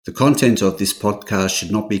The content of this podcast should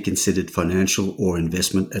not be considered financial or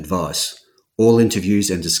investment advice. All interviews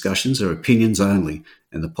and discussions are opinions only,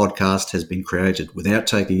 and the podcast has been created without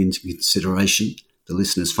taking into consideration the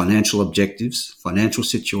listener's financial objectives, financial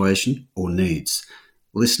situation, or needs.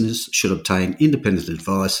 Listeners should obtain independent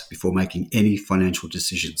advice before making any financial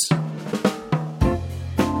decisions.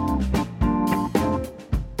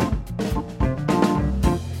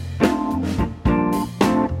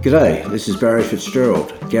 G'day, this is Barry Fitzgerald,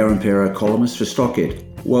 Garimpeiro columnist for Stockhead.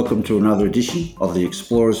 Welcome to another edition of the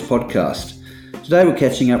Explorers Podcast. Today we're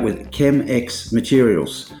catching up with ChemX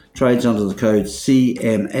Materials, trades under the code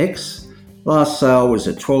CMX. Last sale was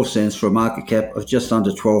at 12 cents for a market cap of just under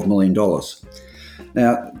 $12 million.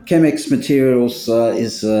 Now, ChemX Materials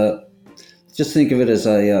just think of it as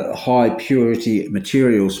a high purity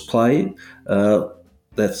materials play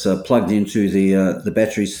that's plugged into the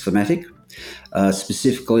batteries thematic.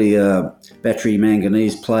 Specifically battery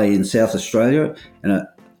manganese play in South Australia and a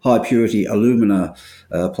high purity alumina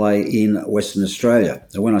play in Western Australia.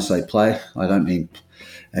 Now, when I say play, I don't mean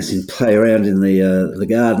as in play around in the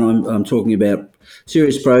garden. I'm talking about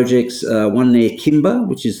serious projects, one near Kimber,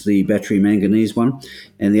 which is the battery manganese one,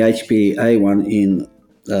 and the HPA one in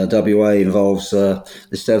WA involves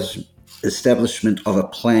establishment of a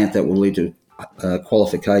plant that will lead to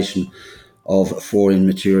qualification of foreign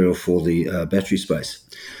material for the battery space.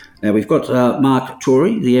 Now we've got Mark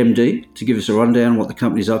Tory, the MD, to give us a rundown on what the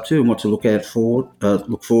company's up to and what to look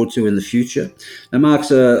forward to in the future. Now Mark's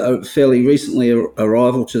a fairly recently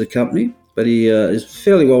arrival to the company, but he is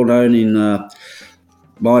fairly well known in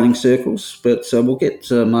mining circles. But we'll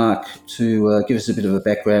get Mark to give us a bit of a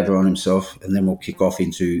background on himself, and then we'll kick off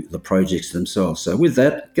into the projects themselves. So with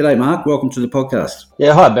that, g'day Mark, welcome to the podcast.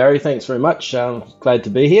 Yeah, hi Barry, thanks very much. Glad to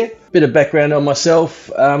be here. Bit of background on myself.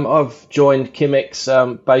 I've joined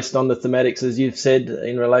ChemX based on the thematics, as you've said,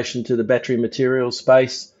 in relation to the battery materials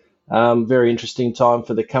space. Very interesting time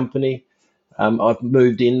for the company. I've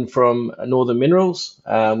moved in from Northern Minerals,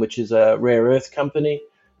 which is a rare earth company.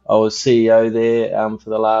 I was CEO there for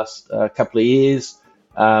the last couple of years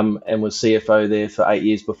and was CFO there for 8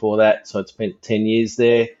 years before that. So I spent 10 years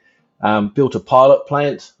there. Built a pilot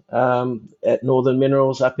plant at Northern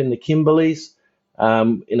Minerals up in the Kimberleys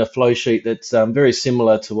in a flow sheet that's very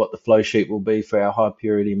similar to what the flow sheet will be for our high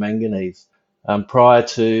purity manganese. Prior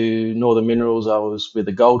to Northern Minerals, I was with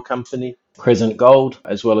a gold company, Crescent Gold,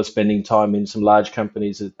 as well as spending time in some large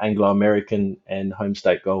companies at Anglo American and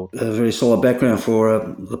Homestake Gold. A very solid background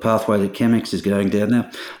for the pathway that ChemX is going down. Now,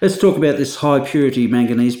 let's talk about this high purity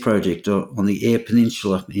manganese project on the Eyre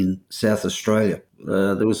Peninsula in South Australia.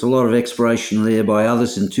 There was a lot of exploration there by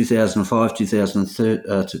others in 2005,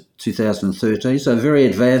 2013, so a very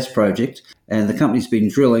advanced project, and the company's been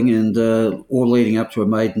drilling and all leading up to a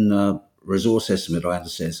maiden resource estimate, I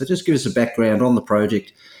understand. So just give us a background on the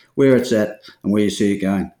project, where it's at and where you see it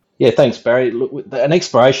going. Yeah, thanks, Barry. Look, an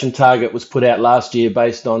exploration target was put out last year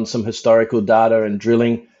based on some historical data and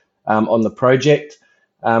drilling on the project.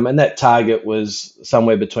 And that target was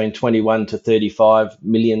somewhere between 21 to 35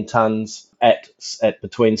 million tonnes at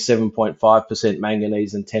between 7.5%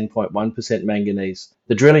 manganese and 10.1% manganese.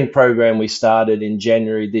 The drilling program we started in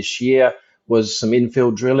January this year was some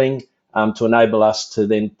infill drilling to enable us to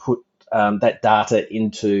then put that data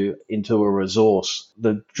into a resource.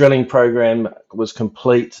 The drilling program was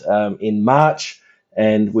complete in March,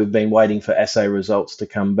 and we've been waiting for assay results to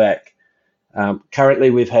come back. Currently,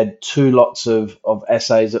 we've had 2 lots of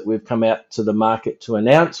assays that we've come out to the market to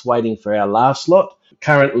announce, waiting for our last lot.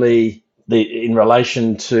 Currently, in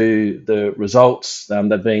relation to the results,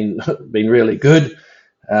 they've been really good.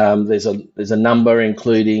 There's a number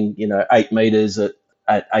including 8 metres at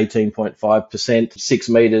 18.5%, 6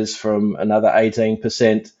 metres from another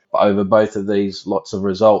 18% over both of these lots of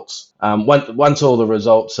results. Once all the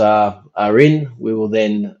results are in, we will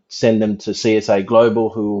then send them to CSA Global,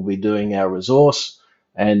 who will be doing our resource,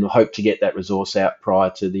 and hope to get that resource out prior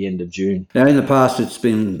to the end of June. Now, in the past, it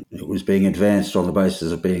was being advanced on the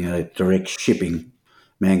basis of being a direct shipping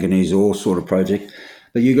manganese ore sort of project,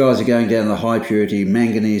 but you guys are going down the high purity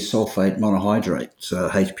manganese sulfate monohydrate, so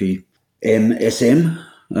HPMSM,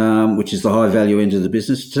 which is the high value end of the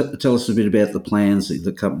business. Tell us a bit about the plans that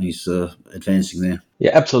the company's advancing there.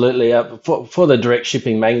 Yeah, absolutely. For the direct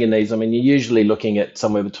shipping manganese, I mean, you're usually looking at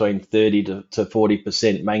somewhere between 30 to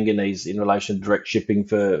 40% manganese in relation to direct shipping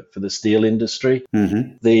for the steel industry.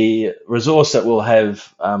 Mm-hmm. The resource that we'll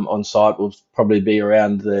have on site will probably be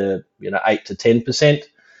around the 8 to 10%,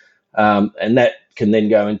 and that can then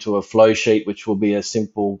go into a flow sheet, which will be a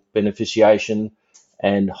simple beneficiation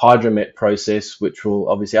and hydromet process, which will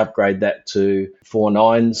obviously upgrade that to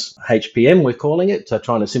 4.9s HPM, we're calling it, so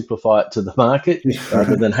trying to simplify it to the market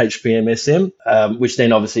rather than HPM SM, which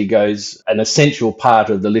then obviously goes an essential part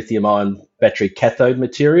of the lithium-ion battery cathode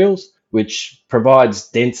materials, which provides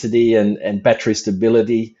density and battery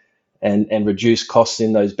stability and reduce costs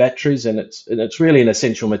in those batteries. And it's really an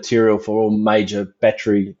essential material for all major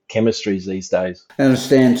battery chemistries these days. I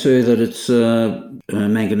understand too that it's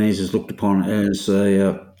manganese is looked upon as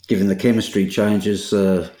given the chemistry changes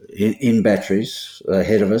in batteries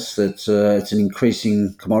ahead of us, that it's an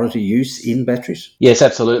increasing commodity use in batteries. Yes,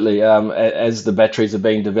 absolutely. As the batteries are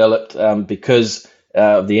being developed, because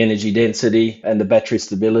of the energy density and the battery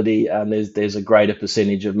stability, there's a greater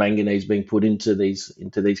percentage of manganese being put into these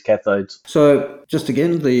cathodes. So, just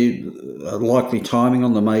again, the likely timing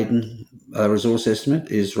on the maiden resource estimate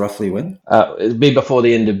is roughly when? It'll be before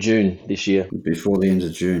the end of June this year. Before the end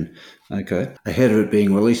of June. Okay. Ahead of it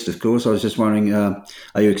being released, of course, I was just wondering, are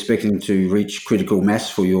you expecting to reach critical mass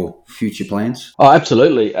for your future plans? Oh,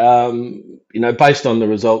 absolutely. Based on the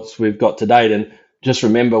results we've got to date, and just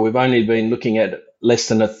remember, we've only been looking at less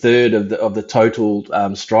than a third of the total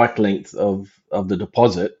strike length of the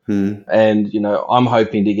deposit. And, I'm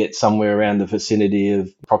hoping to get somewhere around the vicinity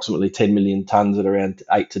of approximately 10 million tonnes at around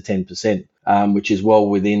 8 to 10%, which is well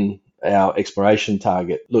within our exploration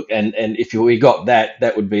target. Look, and if we got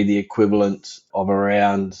that would be the equivalent of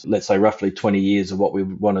around, let's say, roughly 20 years of what we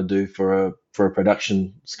would want to do for a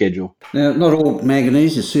production schedule. Now, not all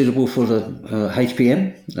manganese is suitable for the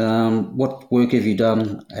HPM. What work have you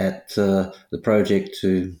done at the project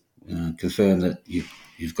to confirm that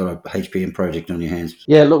you've got a HPM project on your hands?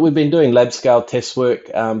 Yeah, look, we've been doing lab scale test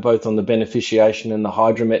work, both on the beneficiation and the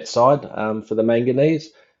hydromet side for the manganese.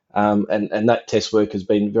 And that test work has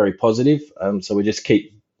been very positive. So we just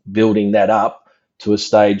keep building that up to a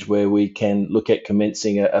stage where we can look at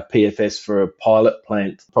commencing a PFS for a pilot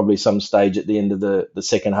plant, probably some stage at the end of the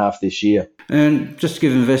second half this year. And just to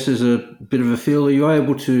give investors a bit of a feel, are you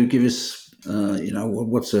able to give us,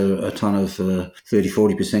 what's a ton of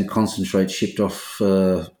 30-40% concentrate shipped off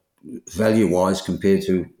value-wise compared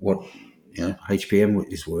to what HPM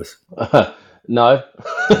is worth? No.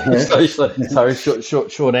 Sorry,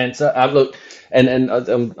 short answer. Look, and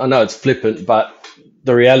I know it's flippant, but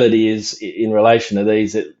the reality is, in relation to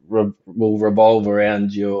these, it will revolve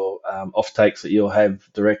around your offtakes that you'll have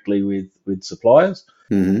directly with suppliers.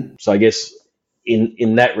 Mm-hmm. So I guess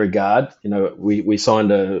in that regard, we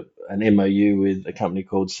signed an MOU with a company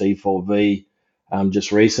called C4V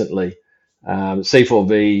just recently.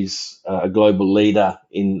 C4V is a global leader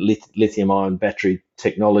in lithium-ion battery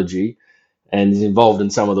technology and is involved in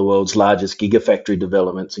some of the world's largest gigafactory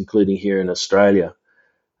developments, including here in Australia.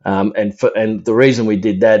 And the reason we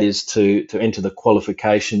did that is to enter the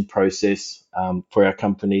qualification process for our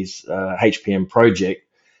company's HPM project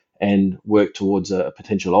and work towards a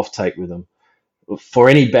potential offtake with them. For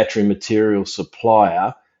any battery material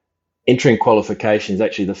supplier, entering qualification is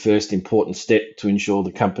actually the first important step to ensure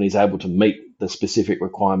the company is able to meet the specific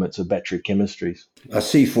requirements of battery chemistries. A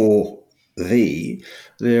C4V,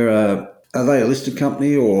 are they a listed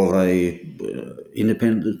company or are they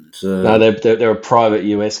independent? No, they're a private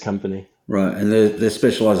US company. Right, and their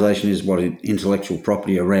specialisation is what, intellectual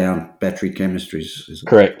property around battery chemistries? Is it?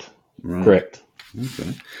 Correct. Right. Correct.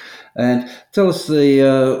 Okay. And tell us,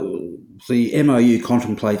 the MOU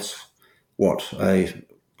contemplates what, a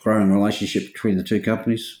growing relationship between the two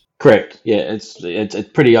companies? Correct. Yeah, it's a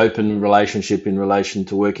pretty open relationship in relation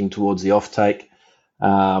to working towards the offtake.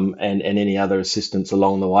 And any other assistance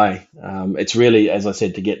along the way. It's really, as I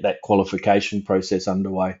said, to get that qualification process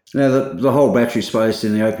underway. Now, the whole battery space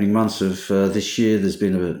in the opening months of this year, there's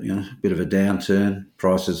been a bit of a downturn.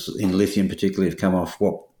 Prices in lithium particularly have come off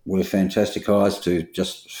what were fantastic highs to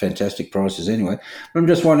just fantastic prices anyway. But I'm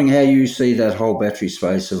just wondering how you see that whole battery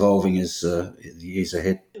space evolving as the years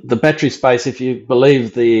ahead. The battery space, if you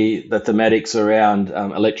believe the thematics around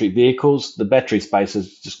electric vehicles, the battery space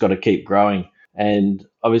has just got to keep growing. And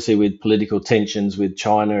obviously with political tensions with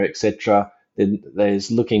China, etc., there's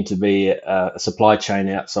looking to be a supply chain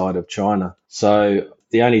outside of China. So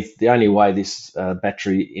the only way this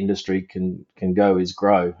battery industry can go is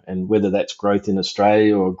grow. And whether that's growth in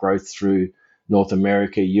Australia or growth through North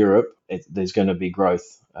America, Europe, there's going to be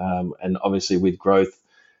growth. And obviously with growth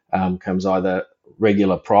comes either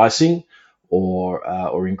regular pricing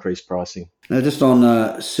or increased pricing. Now, just on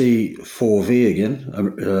C4V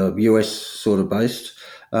again, US sort of based,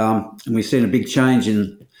 and we've seen a big change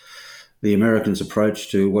in the Americans'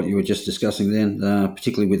 approach to what you were just discussing then,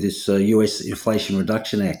 particularly with this US Inflation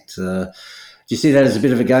Reduction Act. Do you see that as a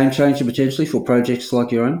bit of a game changer potentially for projects like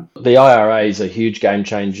your own? The IRA is a huge game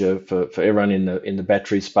changer for everyone in the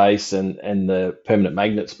battery space and the permanent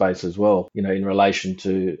magnet space as well. In relation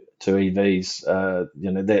to EVs,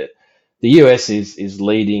 the US is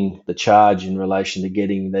leading the charge in relation to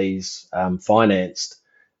getting these financed,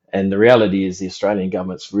 and the reality is the Australian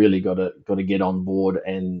government's really got to get on board.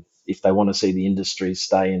 And if they want to see the industry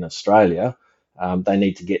stay in Australia, they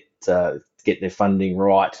need to get their funding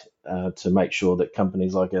right to make sure that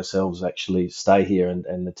companies like ourselves actually stay here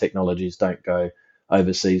and the technologies don't go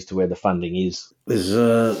overseas to where the funding is. There's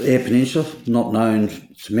Eyre Peninsula, not known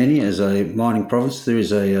to many as a mining province. There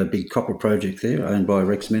is a big copper project there owned by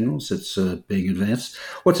Rex Minerals that's being advanced.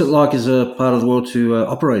 What's it like as a part of the world to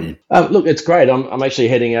operate in? Look, it's great. I'm actually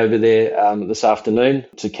heading over there this afternoon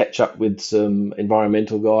to catch up with some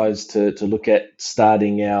environmental guys to look at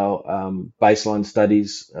starting our baseline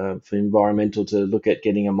studies for environmental, to look at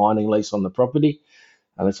getting a mining lease on the property.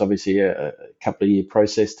 That's obviously a couple of year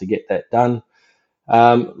process to get that done.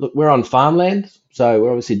 Look, we're on farmland, so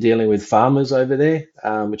we're obviously dealing with farmers over there,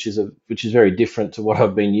 which is very different to what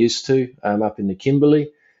I've been used to up in the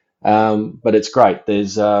Kimberley. But it's great.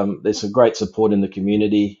 There's some great support in the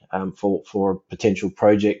community for a potential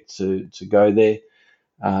project to go there,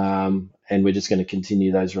 and we're just going to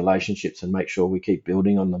continue those relationships and make sure we keep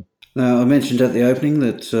building on them. Now, I mentioned at the opening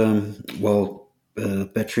that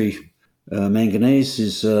battery manganese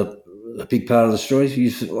is a big part of the story.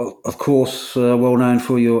 You're, of course, well known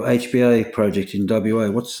for your HPA project in WA.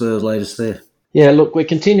 What's the latest there? Yeah, look, we're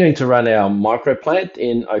continuing to run our micro plant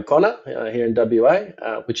in O'Connor here in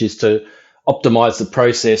WA, which is to optimise the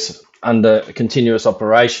process under continuous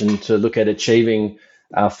operation to look at achieving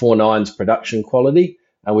 4.9's production quality,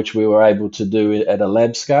 which we were able to do at a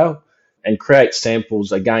lab scale, and create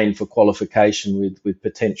samples again for qualification with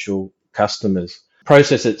potential customers.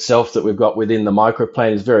 Process itself that we've got within the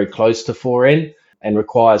microplant is very close to 4N and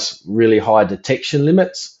requires really high detection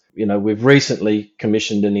limits. We've recently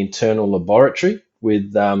commissioned an internal laboratory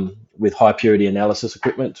with high purity analysis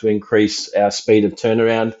equipment to increase our speed of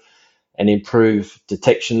turnaround and improve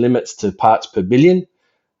detection limits to parts per billion.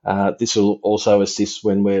 This will also assist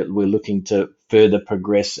when we're looking to further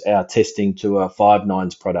progress our testing to a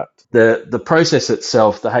 5.9's product. The process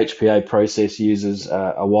itself, the HPA process, uses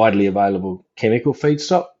a widely available chemical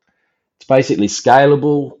feedstock. It's basically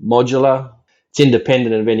scalable, modular. It's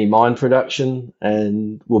independent of any mine production,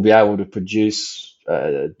 and we'll be able to produce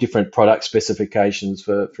different product specifications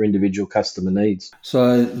for individual customer needs.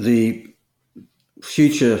 So the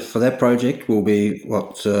future for that project will be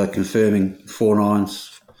confirming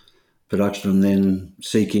 4.9's production and then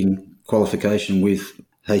seeking qualification with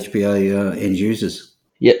HPA end users.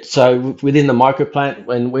 Yeah, so within the microplant,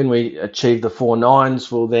 when we achieve the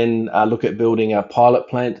 4.9's, we'll then look at building a pilot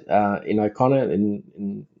plant in O'Connor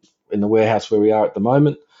in the warehouse where we are at the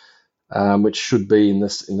moment, which should be in the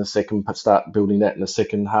second, start building that in the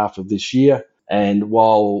second half of this year. And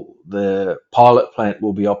while the pilot plant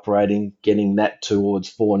will be operating, getting that towards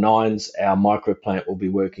 4.9's, our micro plant will be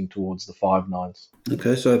working towards the 5.9's.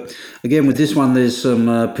 Okay, so again, with this one, there's some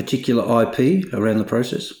particular IP around the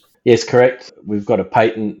process? Yes, correct. We've got a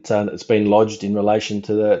patent that's been lodged in relation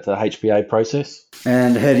to the HPA process.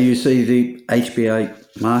 And how do you see the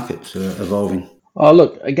HPA market evolving? Oh,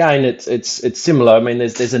 look, again, it's similar. I mean,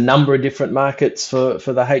 there's a number of different markets for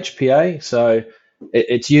the HPA. So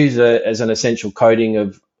it's used as an essential coating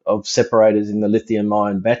of separators in the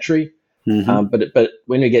lithium-ion battery. Mm-hmm. But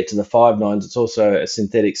when we get to the 5.9's, it's also a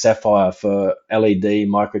synthetic sapphire for LED,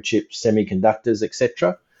 microchips, semiconductors,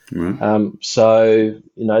 etc. Right. So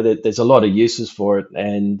there's a lot of uses for it,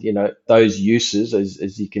 and those uses,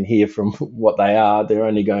 as you can hear from what they are, they're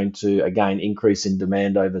only going to again increase in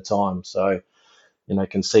demand over time. So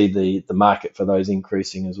can see the market for those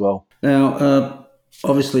increasing as well. Now,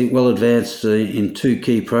 obviously well advanced in two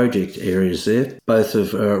key project areas there, both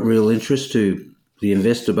of real interest to the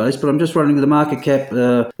investor base, but I'm just wondering, the market cap,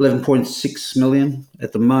 11.6 million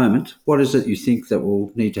at the moment. What is it you think that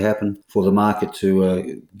will need to happen for the market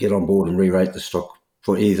to get on board and re-rate the stock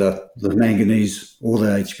for either the manganese or the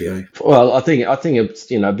HPA? Well, I think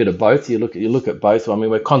it's a bit of both. You look at both. I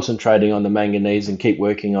mean, we're concentrating on the manganese and keep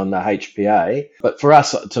working on the HPA. But for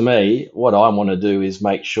us, to me, what I want to do is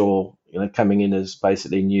make sure, coming in as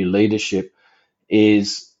basically new leadership,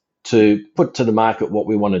 is to put to the market what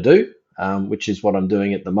we want to do. Which is what I'm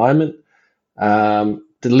doing at the moment.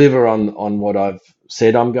 Deliver on what I've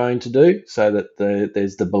said I'm going to do, so that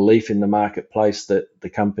there's the belief in the marketplace that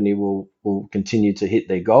the company will continue to hit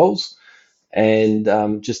their goals, and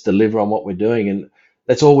just deliver on what we're doing. And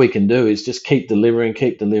that's all we can do, is just keep delivering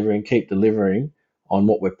on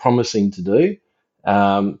what we're promising to do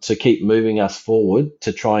to keep moving us forward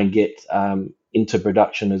to try and get into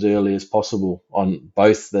production as early as possible on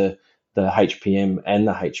both the HPM and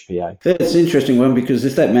the HPA. That's an interesting one, because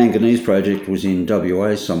if that manganese project was in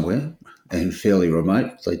WA somewhere, and fairly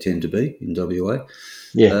remote, they tend to be in WA,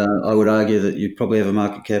 I would argue that you'd probably have a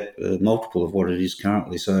market cap multiple of what it is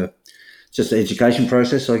currently. So just the education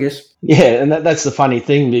process, I guess. Yeah, and that's the funny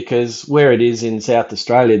thing, because where it is in South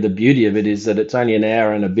Australia, the beauty of it is that it's only an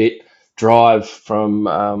hour and a bit drive from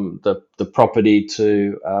the property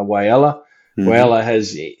to Whyalla. Mm-hmm. Whyalla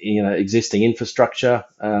has existing infrastructure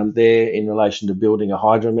there in relation to building a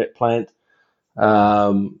hydromet plant,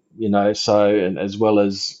 and as well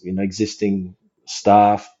as existing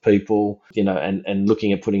staff, people, and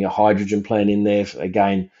looking at putting a hydrogen plant in there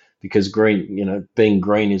again, because green, being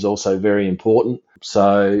green is also very important.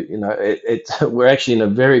 So, we're actually in a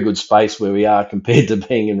very good space where we are compared to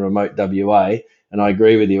being in remote WA. And I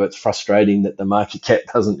agree with you, it's frustrating that the market cap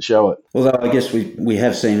doesn't show it. Although I guess we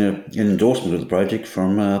have seen an endorsement of the project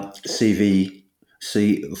from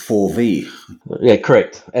CVC4V. Yeah,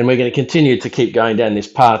 correct. And we're going to continue to keep going down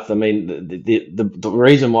this path. I mean, the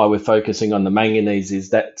reason why we're focusing on the manganese is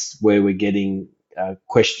that's where we're getting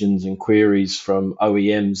questions and queries from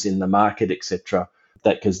OEMs in the market, etc.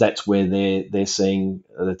 Because that's where they're seeing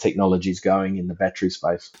the technologies going in the battery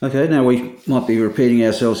space. Okay, now we might be repeating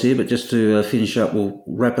ourselves here, but just to finish up, we'll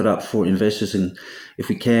wrap it up for investors, and if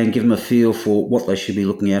we can, give them a feel for what they should be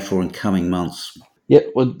looking out for in coming months.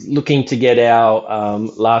 Yep, we're looking to get our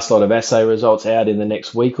last lot of assay results out in the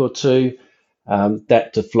next week or two.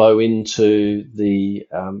 That to flow into the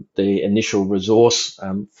initial resource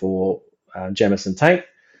for Jamison Tank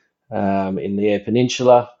in the Eyre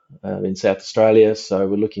Peninsula in South Australia. So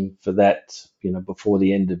we're looking for that, before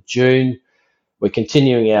the end of June. We're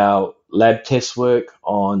continuing our lab test work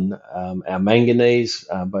on our manganese,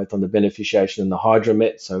 both on the beneficiation and the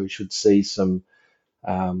hydromet. So we should see some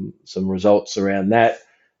results around that,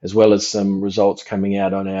 as well as some results coming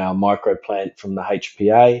out on our micro plant from the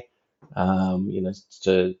HPA,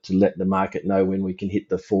 to let the market know when we can hit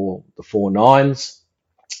the four nines,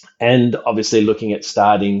 and obviously looking at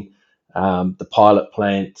starting the pilot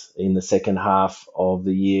plant in the second half of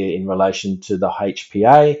the year in relation to the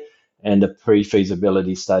HPA, and a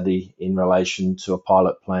pre-feasibility study in relation to a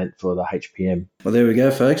pilot plant for the HPM. Well, there we go,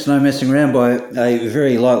 folks. No messing around by a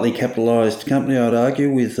very lightly capitalised company, I'd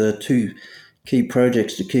argue, with two key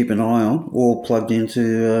projects to keep an eye on, all plugged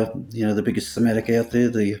into the biggest thematic out there,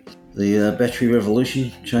 the battery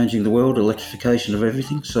revolution, changing the world, electrification of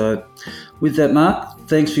everything. So with that, Mark,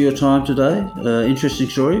 thanks for your time today. Interesting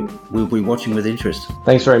story. We'll be watching with interest.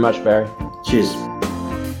 Thanks very much, Barry. Cheers.